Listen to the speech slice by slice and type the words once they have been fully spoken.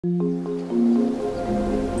From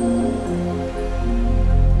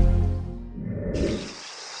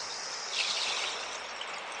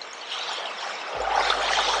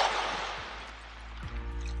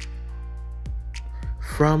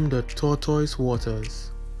the turquoise waters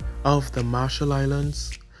of the Marshall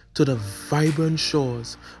Islands to the vibrant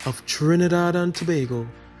shores of Trinidad and Tobago,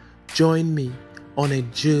 join me on a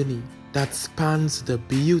journey that spans the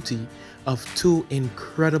beauty of two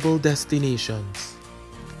incredible destinations.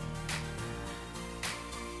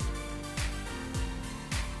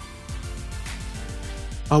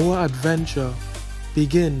 Our adventure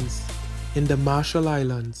begins in the Marshall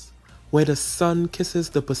Islands, where the sun kisses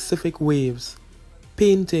the Pacific waves,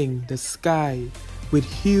 painting the sky with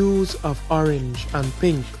hues of orange and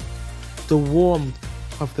pink. The warmth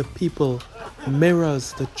of the people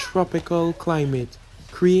mirrors the tropical climate,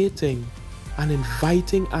 creating an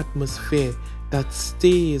inviting atmosphere that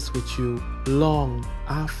stays with you long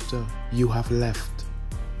after you have left.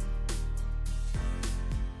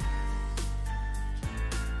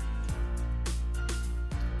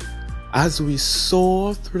 As we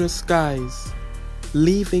soar through the skies,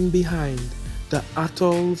 leaving behind the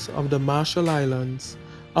atolls of the Marshall Islands,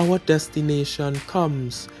 our destination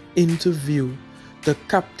comes into view: the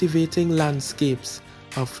captivating landscapes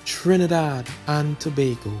of Trinidad and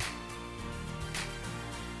Tobago.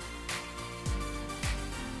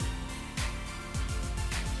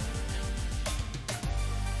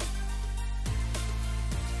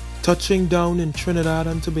 Touching down in Trinidad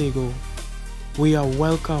and Tobago, we are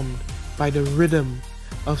welcomed by the rhythm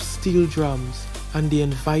of steel drums and the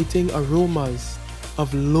inviting aromas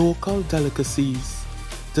of local delicacies.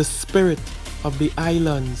 The spirit of the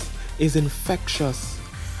islands is infectious,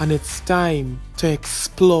 and it's time to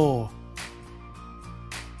explore.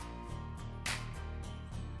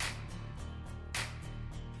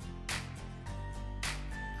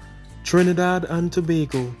 Trinidad and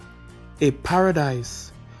Tobago, a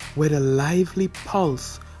paradise where the lively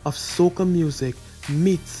pulse of soca music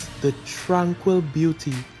meets the tranquil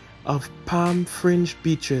beauty of palm-fringed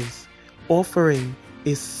beaches, offering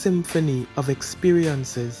a symphony of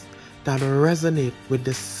experiences that resonate with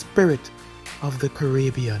the spirit of the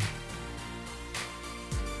Caribbean.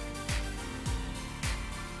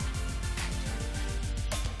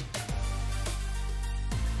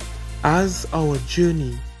 As our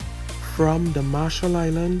journey from the Marshall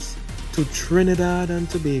Islands to Trinidad and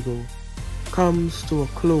Tobago comes to a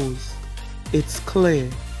close, it's clear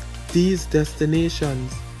these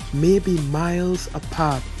destinations may be miles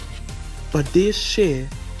apart, but they share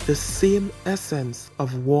the same essence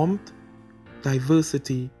of warmth,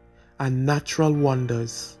 diversity, and natural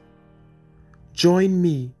wonders. Join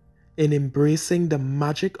me in embracing the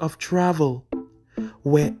magic of travel,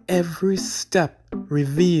 where every step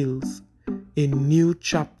reveals a new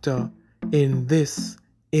chapter in this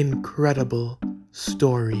incredible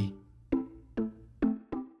story.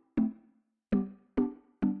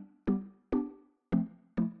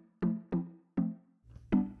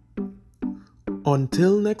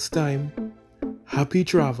 Until next time, happy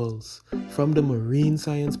travels from the Marine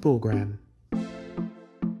Science Program.